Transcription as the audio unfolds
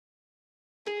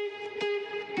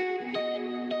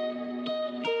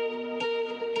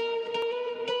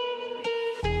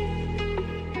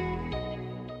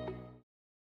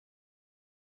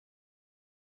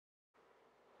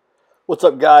What's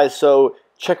up, guys? So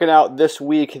checking out this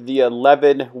week the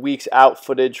 11 weeks out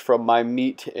footage from my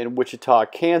meet in Wichita,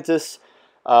 Kansas.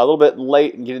 A little bit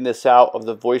late in getting this out of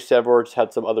the voiceover. Just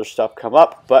had some other stuff come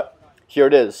up, but here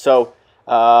it is. So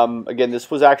again, this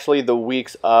was actually the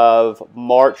weeks of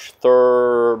March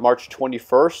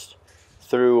 21st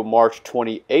through March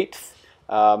 28th.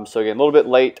 So again, a little bit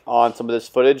late on some of this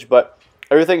footage, but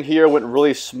everything here went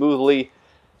really smoothly.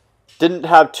 Didn't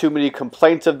have too many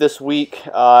complaints of this week.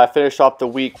 I finished off the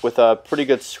week with a pretty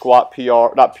good squat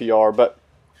PR, not PR, but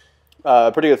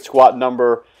a pretty good squat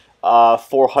number,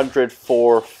 400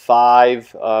 for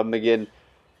 5. Again,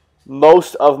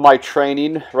 most of my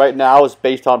training right now is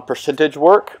based on percentage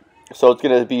work. So it's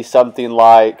going to be something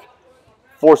like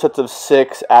 4 sets of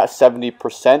 6 at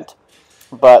 70%.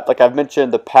 But like I've mentioned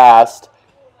in the past,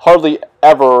 hardly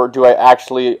ever do I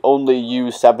actually only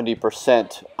use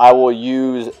 70%. I will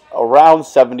use around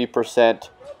 70%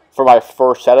 for my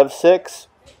first set of 6.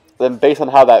 Then based on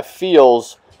how that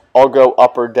feels, I'll go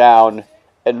up or down.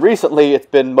 And recently it's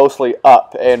been mostly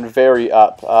up and very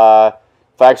up.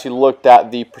 If I actually looked at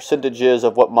the percentages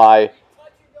of what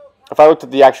if I looked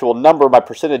at the actual number of my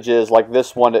percentages, like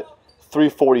this one at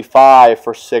 345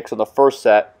 for 6 in the first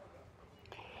set,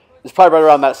 it's probably right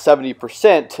around that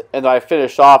 70%, and I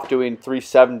finished off doing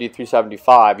 370,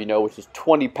 375, which is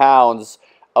 20 pounds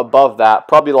above that,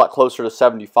 probably a lot closer to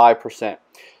 75%.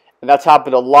 And that's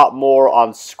happened a lot more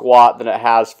on squat than it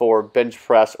has for bench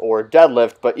press or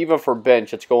deadlift, but even for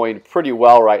bench, it's going pretty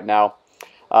well right now.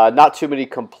 Not too many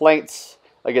complaints.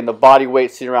 Again, the body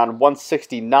weight's sitting around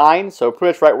 169, so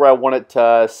pretty much right where I want it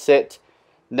to sit.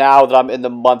 Now that I'm in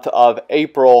the month of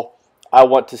April, I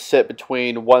want to sit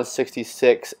between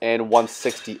 166 and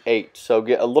 168. So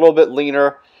get a little bit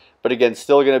leaner, but again,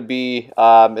 still going to be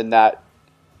in that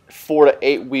 4 to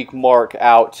 8 week mark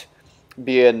out,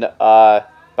 being about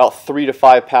 3 to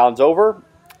 5 pounds over.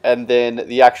 And then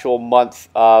the actual month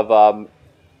of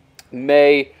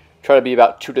May, try to be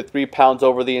about 2 to 3 pounds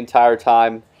over the entire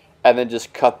time, and then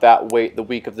just cut that weight the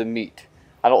week of the meet.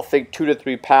 I don't think 2 to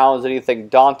 3 pounds is anything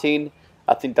daunting.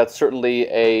 I think that's certainly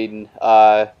an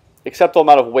acceptable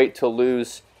amount of weight to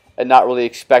lose, and not really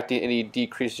expecting any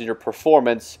decrease in your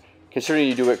performance considering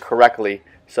you do it correctly.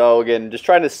 So again, just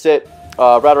trying to sit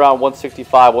right around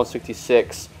 165,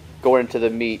 166 going into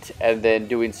the meet, and then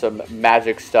doing some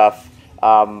magic stuff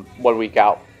 1 week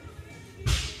out.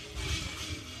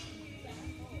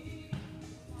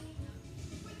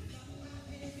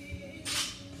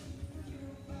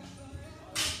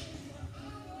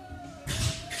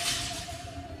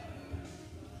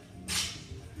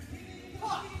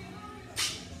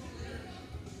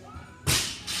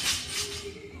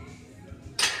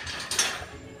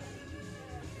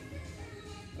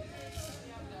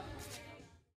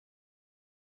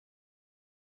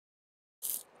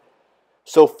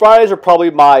 So Fridays are probably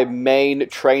my main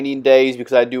training days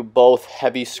because I do both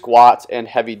heavy squats and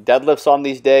heavy deadlifts on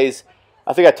these days.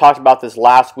 I think I talked about this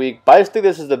last week, but I just think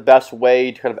this is the best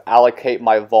way to kind of allocate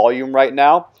my volume right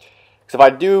now. Because if I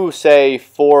do, say,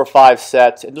 4 or 5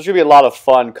 sets, and there's going to be a lot of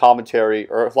fun commentary,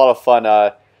 or a lot of fun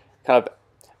kind of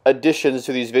additions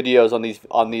to these videos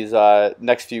on these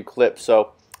next few clips.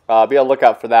 So be on the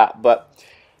lookout for that. But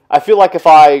I feel like if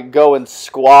I go and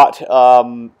squat,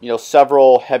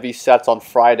 several heavy sets on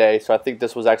Friday, so I think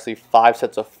this was actually 5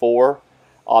 sets of 4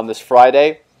 on this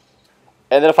Friday,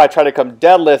 and then if I try to come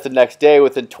deadlift the next day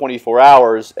within 24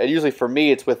 hours, and usually for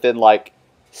me it's within like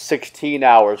 16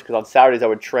 hours, because on Saturdays I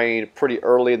would train pretty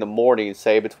early in the morning,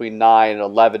 say between 9 and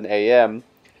 11 a.m.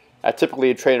 I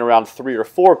typically train around 3 or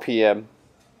 4 p.m.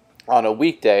 on a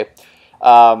weekday.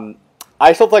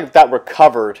 I still think that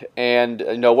recovered, and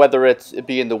whether it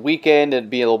being the weekend and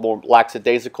being a little more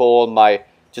lackadaisical in my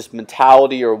just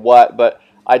mentality or what, but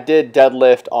I did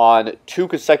deadlift on 2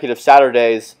 consecutive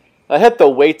Saturdays. I hit the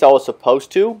weights I was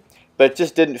supposed to, but it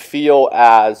just didn't feel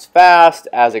as fast,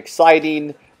 as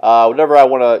exciting. Whatever I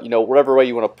want to, whatever way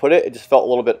you want to put it, it just felt a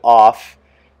little bit off.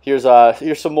 Here's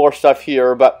some more stuff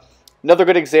here, but another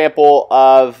good example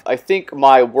of, I think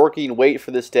my working weight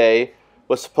for this day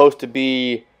was supposed to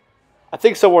be, I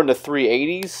think, somewhere in the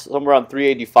 380s, somewhere around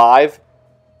 385.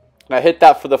 And I hit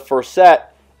that for the first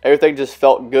set. Everything just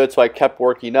felt good, so I kept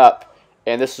working up.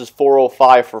 And this is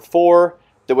 405 for 4.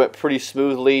 That went pretty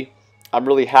smoothly. I'm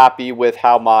really happy with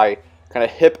how my kind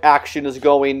of hip action is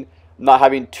going. I'm not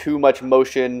having too much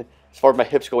motion as far as my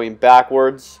hips going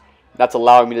backwards. That's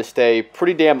allowing me to stay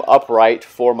pretty damn upright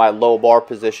for my low bar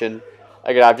position.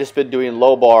 Again, I've just been doing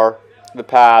low bar the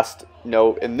past,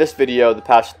 in this video, the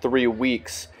past 3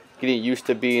 weeks. Getting used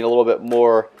to being a little bit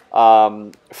more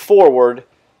forward,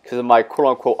 because in my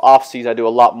quote-unquote off season I do a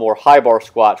lot more high bar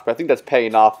squats, but I think that's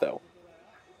paying off though.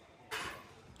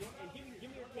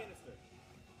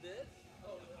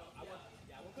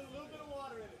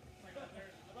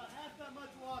 that much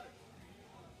water.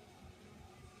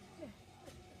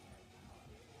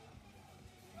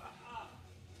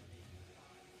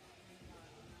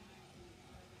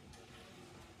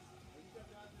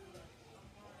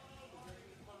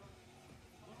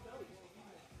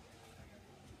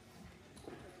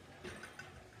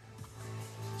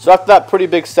 So after that pretty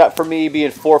big set for me, being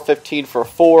 415 for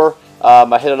 4,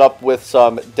 I hit it up with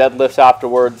some deadlifts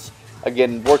afterwards.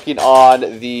 Again, working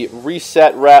on the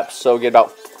reset reps, so again,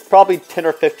 about probably 10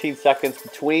 or 15 seconds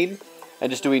between,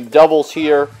 and just doing doubles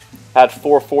here. Had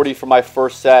 440 for my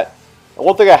first set. And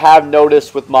one thing I have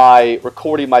noticed with my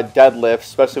recording my deadlifts,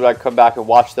 especially when I come back and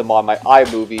watch them on my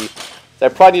iMovie, is I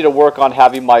probably need to work on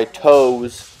having my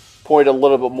toes pointed a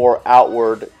little bit more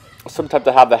outward. Sometimes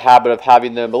I have the habit of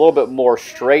having them a little bit more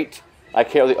straight. I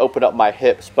can't really open up my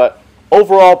hips, but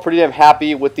overall pretty damn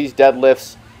happy with these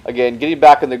deadlifts. Again, getting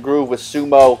back in the groove with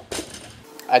sumo.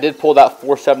 I did pull that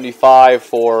 475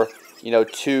 for, you know,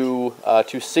 two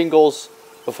singles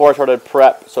before I started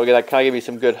prep. So again, that kind of gave me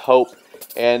some good hope.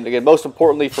 And again, most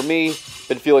importantly for me,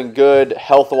 been feeling good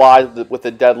health-wise with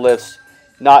the deadlifts.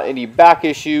 Not any back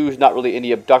issues, not really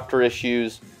any abductor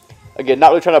issues. Again, not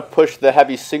really trying to push the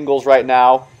heavy singles right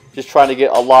now. Just trying to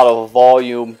get a lot of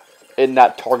volume in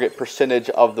that target percentage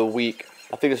of the week.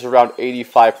 I think this is around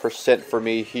 85% for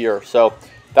me here. So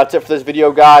that's it for this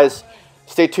video, guys.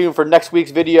 Stay tuned for next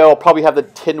week's video. I'll probably have the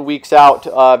 10 weeks out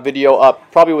video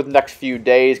up probably within the next few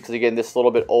days because, again, this is a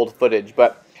little bit old footage.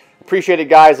 But appreciate it,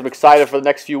 guys. I'm excited for the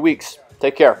next few weeks.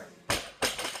 Take care.